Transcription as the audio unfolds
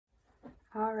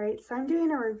All right, so I'm doing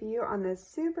a review on this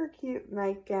super cute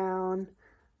nightgown,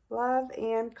 Love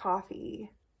and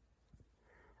Coffee.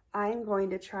 I'm going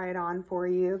to try it on for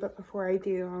you, but before I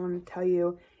do, I want to tell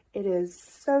you it is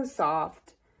so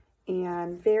soft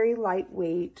and very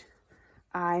lightweight.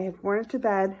 I have worn it to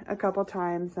bed a couple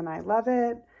times and I love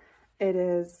it. It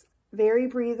is very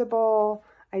breathable.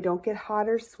 I don't get hot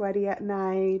or sweaty at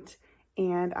night,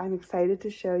 and I'm excited to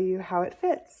show you how it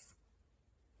fits.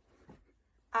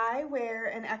 I wear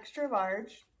an extra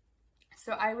large,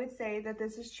 so I would say that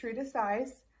this is true to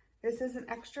size. This is an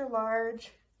extra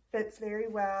large, fits very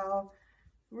well,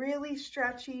 really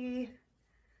stretchy,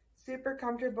 super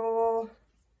comfortable,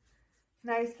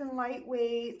 nice and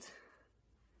lightweight.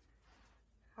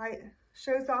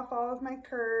 Shows off all of my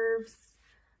curves,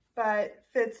 but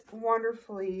fits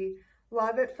wonderfully.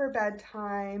 Love it for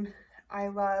bedtime. I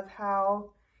love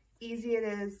how easy it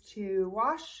is to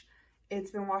wash.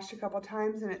 It's been washed a couple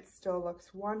times and it still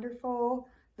looks wonderful.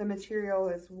 The material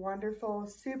is wonderful,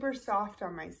 super soft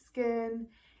on my skin,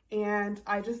 and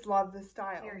I just love the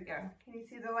style. Here we go. Can you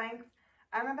see the length?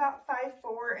 I'm about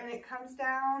 5'4" and it comes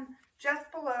down just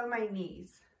below my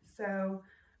knees. So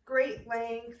great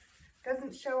length,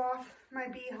 doesn't show off my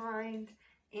behind,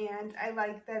 and I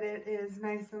like that it is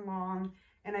nice and long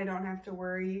and I don't have to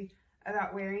worry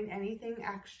about wearing anything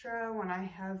extra when I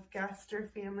have guests or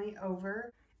family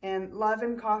over. And Love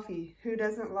and Coffee. Who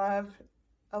doesn't love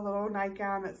a little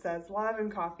nightgown that says Love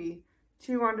and Coffee?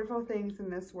 Two wonderful things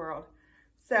in this world.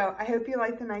 So I hope you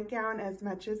like the nightgown as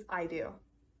much as I do.